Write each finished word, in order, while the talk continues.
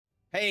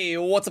Hey,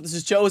 what's up? This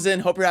is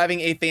Chosen. Hope you're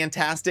having a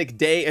fantastic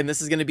day, and this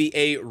is going to be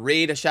a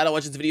raid Shadow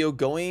Legends video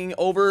going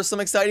over some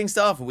exciting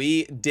stuff.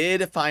 We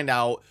did find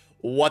out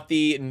what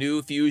the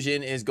new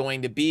fusion is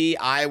going to be.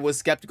 I was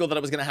skeptical that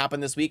it was going to happen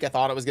this week. I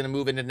thought it was going to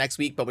move into next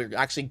week, but we're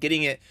actually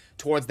getting it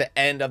towards the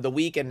end of the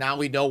week, and now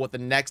we know what the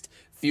next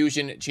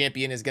fusion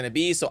champion is going to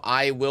be. So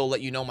I will let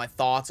you know my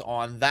thoughts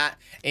on that,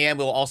 and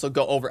we'll also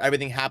go over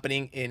everything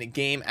happening in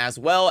game as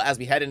well as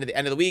we head into the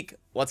end of the week.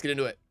 Let's get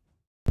into it.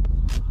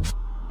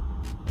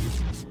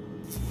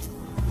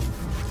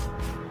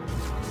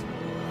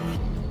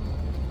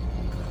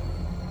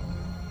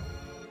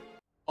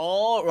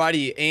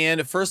 Alrighty,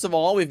 and first of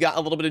all, we've got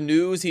a little bit of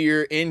news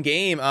here in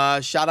game.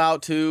 Shout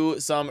out to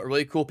some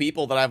really cool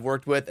people that I've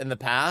worked with in the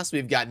past.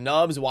 We've got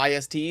Nubs,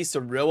 YST,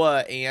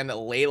 Cirilla, and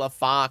Layla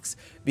Fox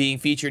being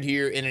featured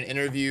here in an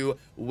interview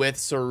with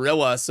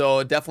Cirilla.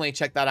 So definitely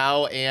check that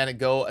out and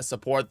go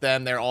support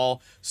them. They're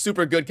all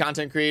super good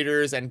content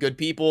creators and good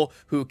people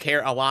who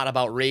care a lot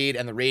about Raid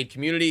and the Raid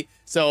community.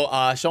 So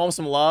show them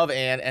some love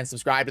and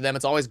subscribe to them.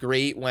 It's always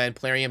great when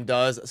Plarium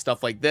does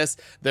stuff like this.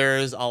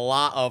 There's a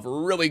lot of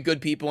really good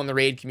people in the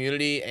Raid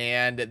community,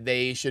 and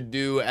they should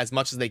do as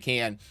much as they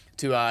can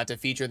to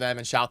feature them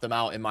and shout them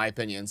out, in my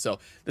opinion. So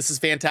this is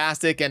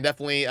fantastic, and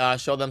definitely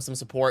show them some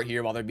support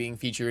here while they're being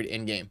featured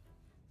in game.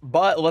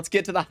 But let's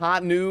get to the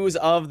hot news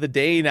of the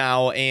day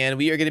now, and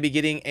we are going to be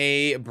getting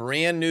a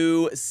brand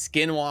new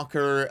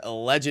Skinwalker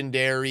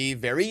Legendary.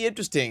 Very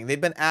interesting.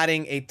 They've been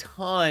adding a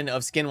ton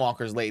of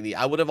Skinwalkers lately.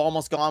 I would have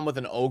almost gone with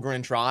an Ogre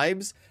and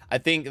Tribes. I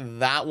think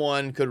that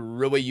one could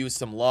really use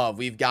some love.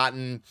 We've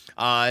gotten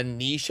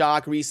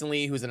Nishok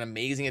recently, who's an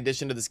amazing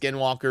addition to the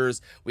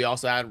Skinwalkers. We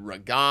also had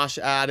Ragash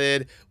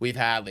added. We've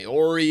had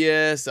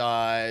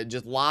Leorius.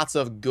 Just lots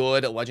of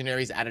good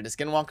legendaries added to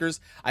Skinwalkers.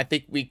 I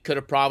think we could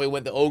have probably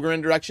went the Ogre in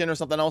direction or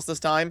something else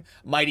this time.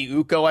 Mighty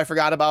Uko I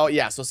forgot about.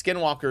 Yeah, so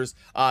Skinwalkers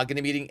going to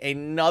be meeting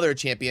another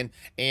champion,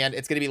 and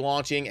it's going to be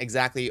launching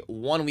exactly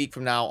 1 week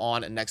from now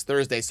on next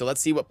Thursday. So let's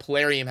see what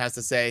Plarium has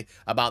to say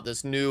about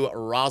this new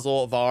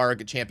Razel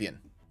Varg champion.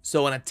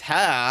 So an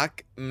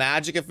attack,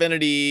 Magic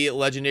Affinity,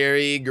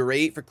 Legendary,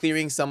 great for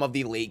clearing some of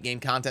the late game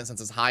content since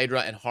it's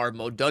Hydra and hard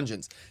mode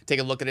dungeons. Take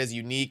a look at his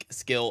unique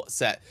skill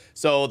set.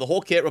 So the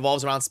whole kit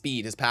revolves around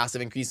speed. His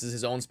passive increases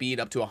his own speed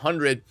up to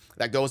 100.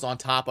 That goes on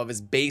top of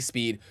his base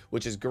speed,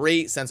 which is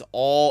great since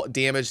all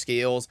damage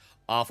scales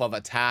off of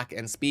attack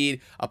and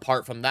speed.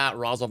 Apart from that,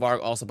 Razel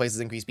Varg also places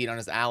increased speed on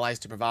his allies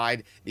to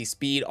provide the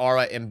speed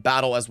aura in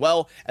battle as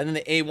well. And then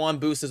the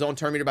A1 boosts his own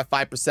turn meter by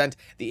 5%.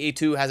 The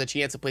A2 has a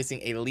chance of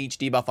placing a leech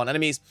debuff on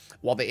enemies,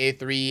 while the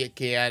A3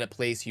 can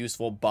place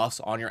useful buffs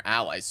on your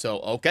allies.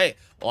 So, okay,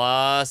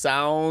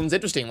 sounds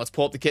interesting. Let's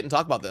pull up the kit and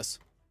talk about this.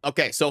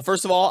 Okay, so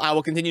first of all, I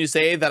will continue to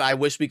say that I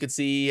wish we could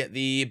see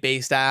the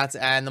base stats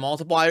and the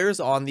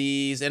multipliers on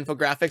these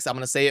infographics. I'm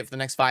going to say it for the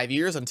next 5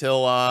 years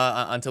until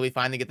we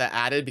finally get that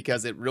added,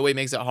 because it really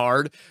makes it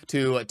hard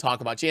to talk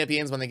about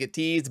champions when they get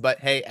teased. But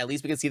hey, at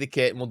least we can see the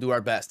kit, and we'll do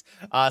our best.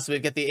 So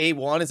we've got the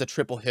A1 is a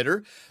triple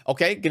hitter.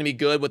 Okay, going to be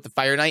good with the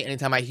Fire Knight.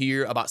 Anytime I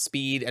hear about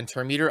speed and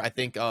turn meter, I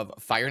think of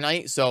Fire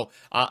Knight. So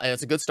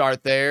it's a good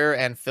start there,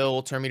 and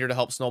fill turn meter to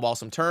help snowball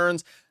some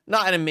turns.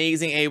 Not an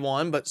amazing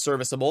A1, but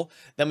serviceable.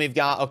 Then we've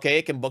got, okay,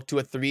 it can book to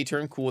a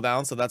 3-turn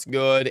cooldown, so that's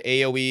good.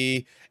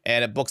 AoE,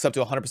 and it books up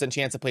to 100%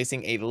 chance of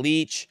placing a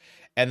leech,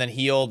 and then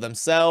heal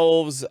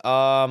themselves.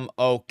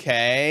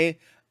 Okay.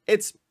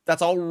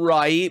 That's all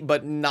right,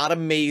 but not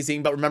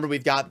amazing. But remember,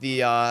 we've got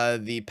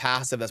the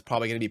passive that's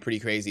probably going to be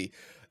pretty crazy.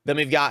 Then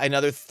we've got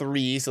another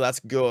 3, so that's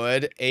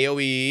good.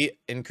 AoE,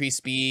 increased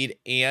speed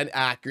and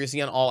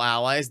accuracy on all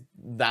allies.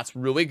 That's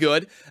really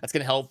good. That's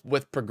going to help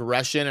with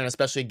progression, and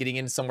especially getting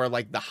into somewhere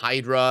like the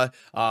Hydra,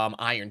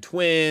 Iron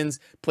Twins,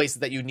 places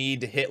that you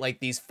need to hit like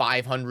these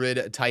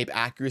 500 type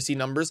accuracy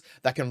numbers.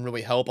 That can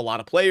really help a lot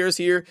of players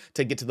here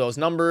to get to those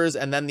numbers.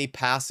 And then the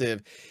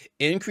passive,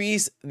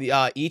 increase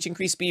each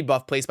increased speed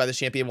buff placed by the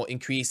champion will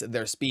increase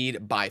their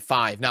speed by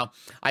 5. Now,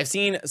 I've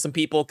seen some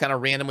people kind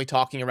of randomly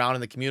talking around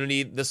in the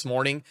community this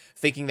morning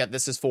thinking that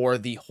this is for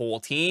the whole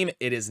team.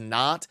 It is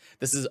not.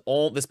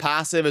 This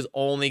passive is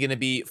only going to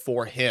be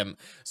for him.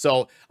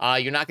 So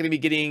you're not going to be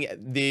getting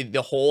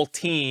the whole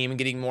team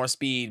getting more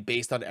speed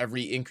based on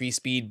every increased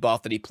speed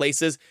buff that he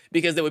places,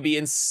 because it would be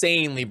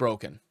insanely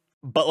broken.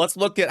 But let's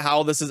look at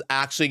how this is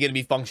actually going to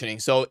be functioning.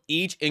 So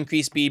each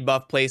increased speed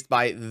buff placed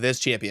by this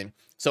champion.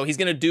 So he's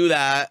going to do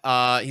that.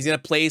 He's going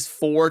to place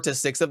 4 to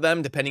 6 of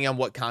them, depending on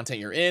what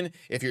content you're in.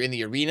 If you're in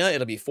the arena,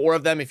 it'll be 4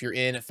 of them. If you're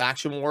in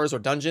faction wars or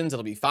dungeons,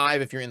 it'll be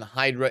 5. If you're in the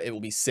Hydra, it will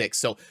be 6.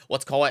 So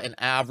let's call it an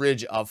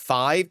average of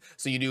 5.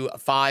 So you do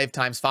 5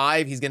 times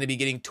 5. He's going to be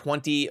getting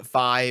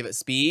 25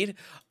 speed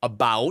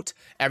about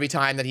every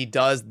time that he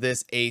does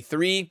this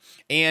A3,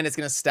 and it's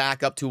going to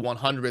stack up to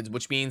 100s,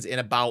 which means in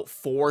about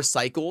 4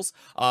 cycles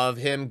of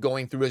him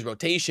going through his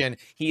rotation,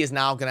 he is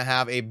now going to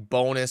have a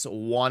bonus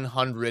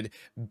 100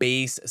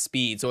 base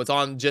speed. So it's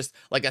on just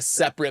like a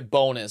separate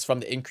bonus from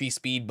the increased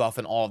speed buff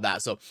and all of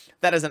that. So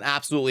that is an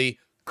absolutely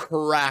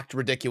cracked,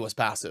 ridiculous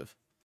passive.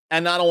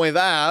 And not only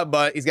that,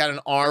 but he's got an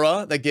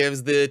aura that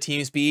gives the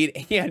team speed,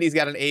 and he's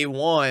got an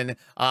A1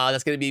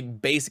 that's going to be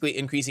basically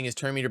increasing his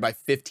turn meter by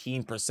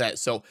 15%.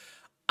 So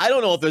I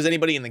don't know if there's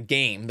anybody in the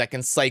game that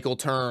can cycle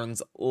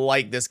turns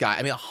like this guy.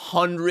 I mean,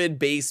 100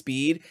 base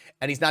speed,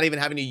 and he's not even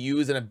having to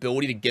use an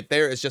ability to get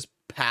there. It's just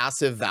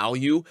passive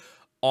value,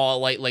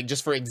 like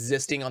just for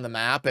existing on the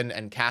map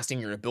and casting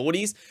your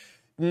abilities.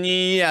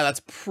 Yeah,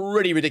 that's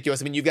pretty ridiculous.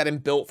 I mean, you've got him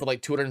built for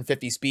like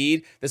 250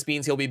 speed. This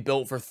means he'll be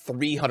built for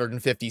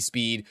 350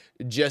 speed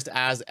just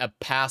as a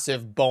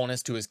passive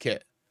bonus to his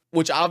kit,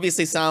 which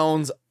obviously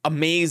sounds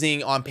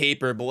amazing on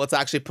paper, but let's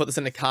actually put this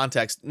into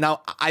context.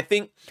 Now, I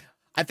think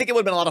it would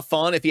have been a lot of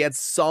fun if he had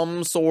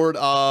some sort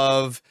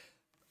of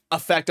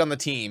effect on the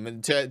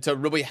team to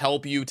really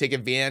help you take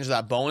advantage of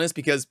that bonus,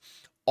 because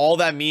all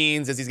that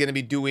means is he's going to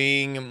be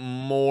doing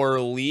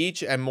more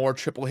leech and more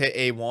triple hit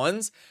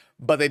A1s.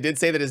 But they did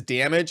say that his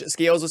damage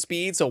scales with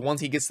speed. So once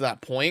he gets to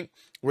that point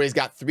where he's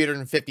got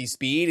 350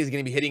 speed, he's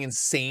going to be hitting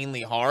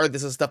insanely hard.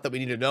 This is stuff that we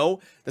need to know.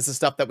 This is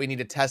stuff that we need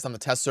to test on the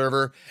test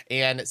server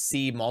and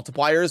see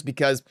multipliers,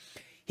 because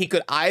he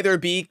could either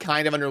be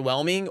kind of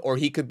underwhelming or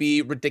he could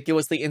be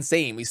ridiculously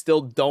insane. We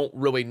still don't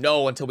really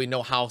know until we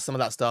know how some of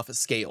that stuff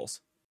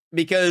scales.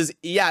 Because,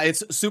 yeah,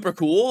 it's super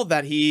cool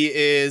that he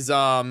is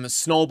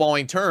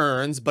snowballing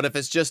turns, but if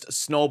it's just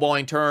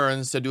snowballing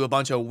turns to do a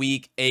bunch of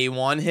weak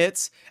A1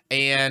 hits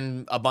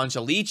and a bunch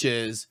of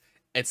leeches,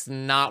 it's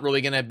not really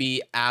going to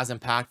be as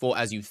impactful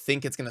as you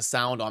think it's going to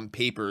sound on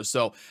paper.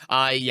 So,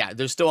 yeah,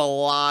 there's still a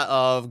lot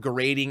of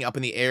grading up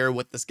in the air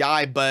with this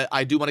guy, but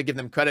I do want to give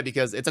them credit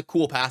because it's a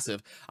cool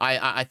passive.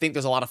 I think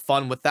there's a lot of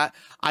fun with that.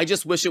 I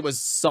just wish it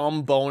was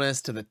some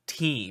bonus to the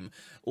team.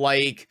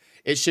 Like,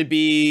 it should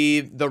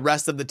be the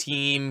rest of the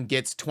team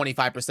gets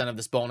 25% of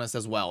this bonus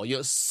as well. You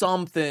know,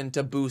 something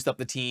to boost up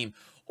the team.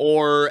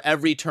 Or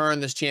every turn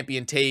this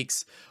champion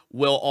takes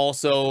will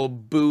also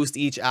boost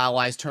each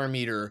ally's turn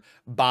meter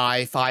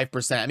by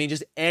 5%. I mean,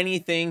 just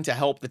anything to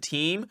help the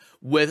team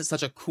with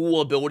such a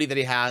cool ability that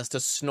he has to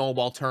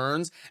snowball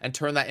turns and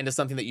turn that into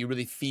something that you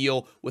really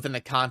feel within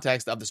the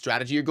context of the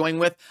strategy you're going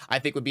with, I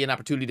think would be an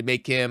opportunity to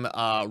make him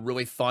a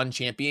really fun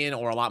champion,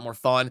 or a lot more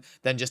fun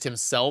than just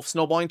himself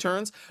snowballing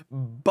turns.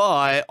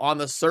 But on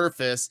the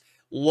surface,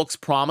 looks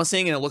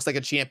promising, and it looks like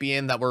a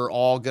champion that we're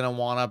all going to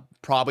want to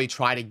probably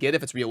try to get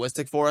if it's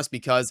realistic for us,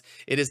 because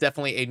it is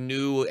definitely a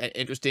new and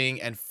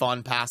interesting and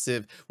fun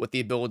passive with the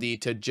ability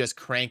to just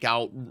crank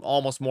out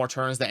almost more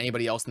turns than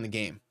anybody else in the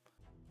game.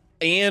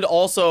 And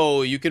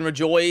also, you can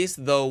rejoice,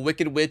 the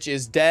Wicked Witch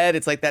is dead.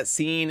 It's like that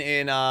scene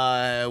in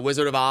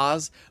Wizard of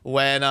Oz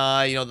when,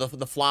 you know,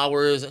 the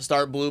flowers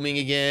start blooming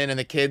again and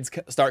the kids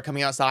start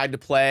coming outside to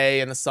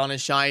play and the sun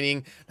is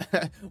shining.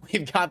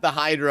 We've got the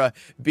Hydra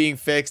being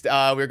fixed.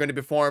 We're going to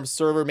perform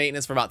server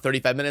maintenance for about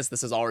 35 minutes.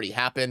 This has already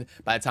happened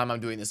by the time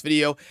I'm doing this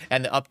video.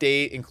 And the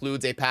update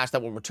includes a patch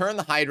that will return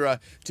the Hydra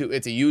to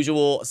its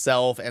usual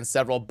self and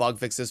several bug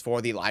fixes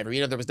for the live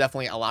arena. There was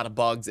definitely a lot of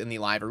bugs in the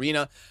live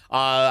arena.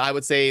 I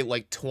would say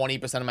like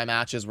 20% of my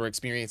matches were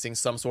experiencing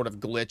some sort of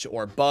glitch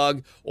or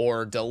bug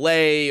or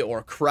delay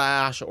or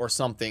crash or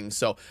something.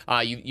 So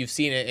you've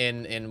seen it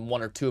in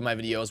one or two of my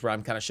videos where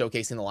I'm kind of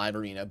showcasing the live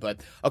arena.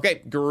 But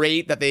okay,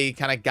 great that they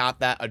kind of got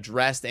that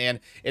addressed, and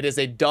it is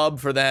a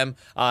dub for them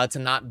to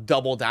not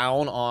double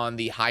down on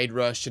the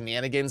Hydra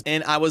shenanigans.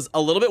 And I was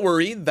a little bit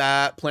worried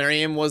that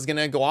Plarium was going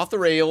to go off the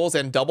rails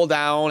and double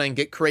down and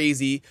get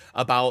crazy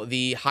about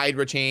the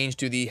Hydra change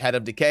to the Head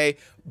of Decay,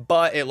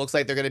 but it looks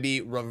like they're going to be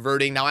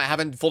reverting. Now, I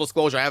haven't, full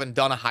disclosure, I haven't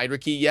done a Hydra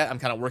key yet. I'm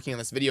kind of working on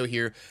this video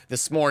here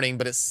this morning,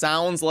 but it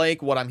sounds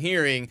like what I'm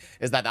hearing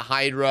is that the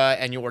Hydra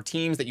and your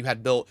teams that you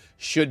had built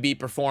should be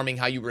performing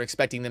how you were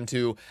expecting them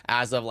to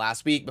as of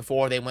last week,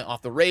 before they went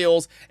off the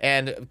rails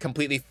and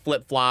completely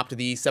flip-flopped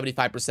the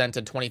 75%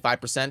 and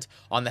 25%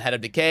 on the Head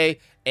of Decay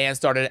and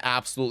started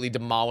absolutely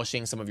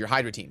demolishing some of your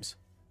Hydra teams.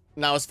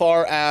 Now, as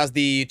far as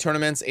the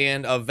tournaments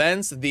and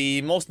events,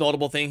 the most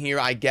notable thing here,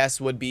 I guess,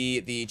 would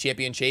be the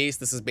Champion Chase.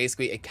 This is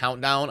basically a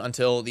countdown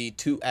until the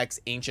 2x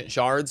Ancient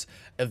Shards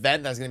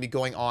event that's going to be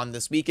going on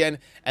this weekend.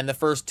 And the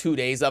first 2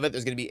 days of it,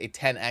 there's going to be a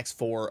 10x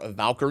for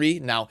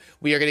Valkyrie. Now,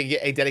 we are going to get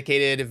a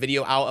dedicated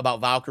video out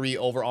about Valkyrie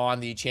over on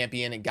the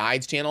Champion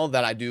Guides channel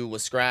that I do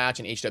with Scratch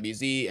and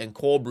HWZ and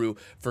Cold Brew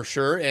for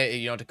sure,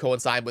 you know, to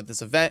coincide with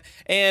this event.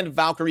 And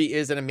Valkyrie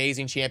is an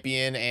amazing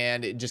champion,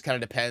 and it just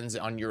kind of depends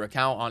on your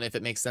account on if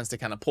it makes sense to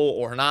kind of pull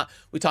or not.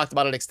 We talked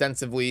about it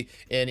extensively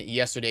in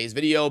yesterday's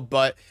video,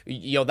 but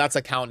you know, that's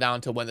a countdown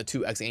to when the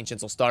 2x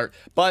Ancients will start.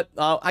 But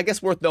I guess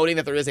worth noting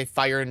that there is a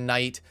Fire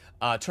Knight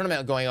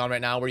tournament going on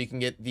right now where you can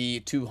get the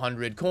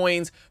 200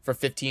 coins for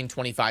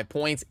 1525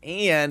 points.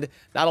 And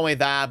not only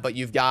that, but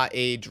you've got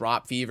a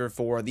drop fever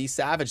for the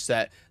Savage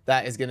set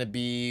that is going to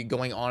be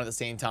going on at the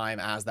same time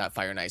as that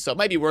Fire Knight. So it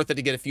might be worth it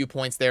to get a few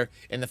points there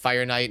in the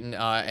Fire Knight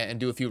and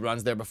do a few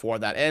runs there before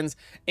that ends.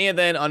 And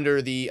then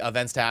under the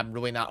events tab,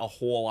 really not a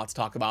whole lot to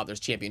talk about. There's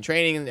champion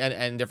training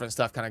and different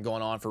stuff kind of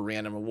going on for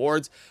random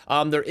rewards.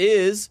 There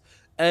is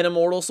an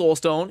Immortal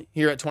Soulstone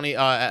here at 20,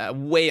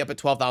 way up at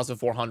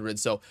 12,400.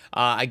 So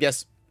I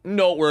guess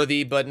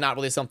noteworthy, but not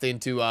really something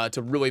to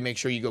really make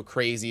sure you go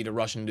crazy to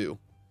rush and do.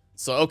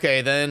 So,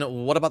 okay,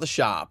 then what about the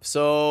shop?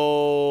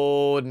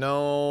 So,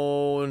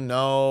 no.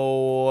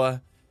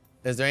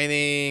 Is there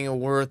anything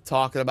worth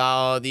talking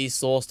about? These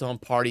Soulstone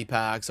party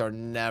packs are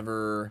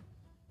never...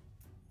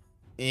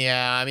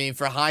 Yeah, I mean,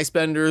 for high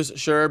spenders,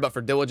 sure, but for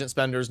diligent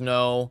spenders,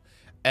 no.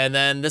 And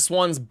then this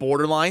one's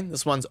borderline.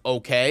 This one's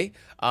okay.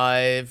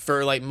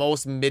 For like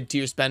most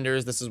mid-tier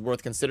spenders, this is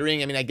worth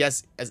considering. I mean, I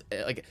guess as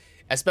like...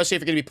 Especially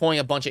if you're going to be pulling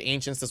a bunch of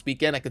Ancients this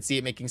weekend, I could see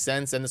it making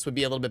sense, and this would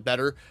be a little bit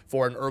better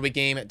for an early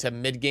game to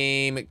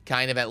mid-game,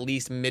 kind of at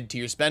least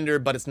mid-tier spender,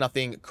 but it's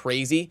nothing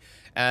crazy.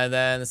 And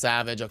then the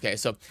Savage, okay,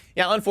 so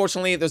yeah,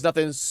 unfortunately, there's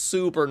nothing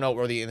super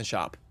noteworthy in the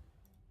shop.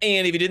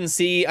 And if you didn't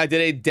see, I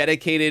did a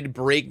dedicated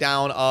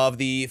breakdown of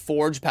the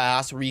Forge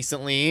Pass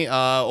recently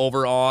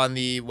over on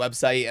the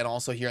website and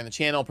also here on the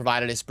channel,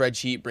 provided a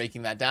spreadsheet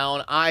breaking that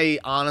down.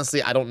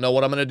 Honestly, I don't know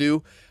what I'm going to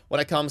do when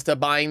it comes to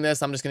buying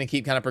this. I'm just going to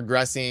keep kind of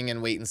progressing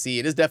and wait and see.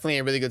 It is definitely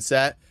a really good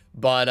set,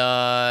 but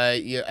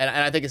yeah, and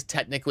I think it's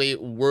technically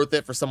worth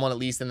it for someone at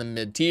least in the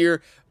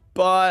mid-tier.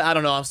 But I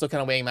don't know. I'm still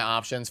kind of weighing my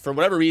options. For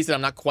whatever reason,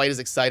 I'm not quite as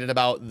excited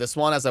about this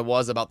one as I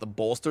was about the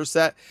bolster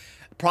set.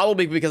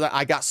 Probably because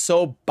I got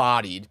so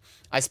bodied.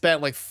 I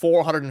spent like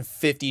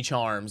 450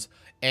 charms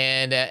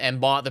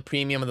and bought the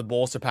premium of the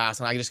bolster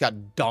pass, and I just got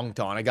dunked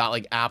on. I got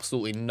like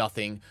absolutely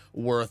nothing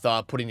worth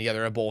putting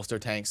together a bolster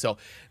tank. So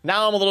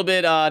now I'm a little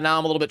bit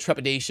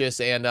trepidatious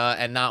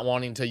and not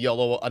wanting to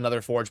YOLO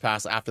another Forge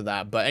Pass after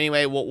that. But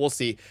anyway, we'll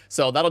see.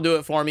 So that'll do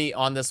it for me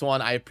on this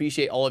one. I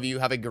appreciate all of you.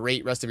 Have a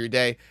great rest of your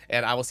day,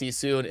 and I will see you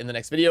soon in the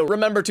next video.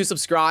 Remember to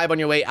subscribe on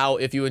your way out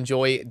if you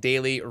enjoy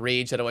daily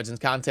Raid Shadow Legends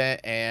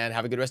content, and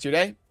have a good rest of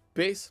your day.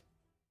 Peace.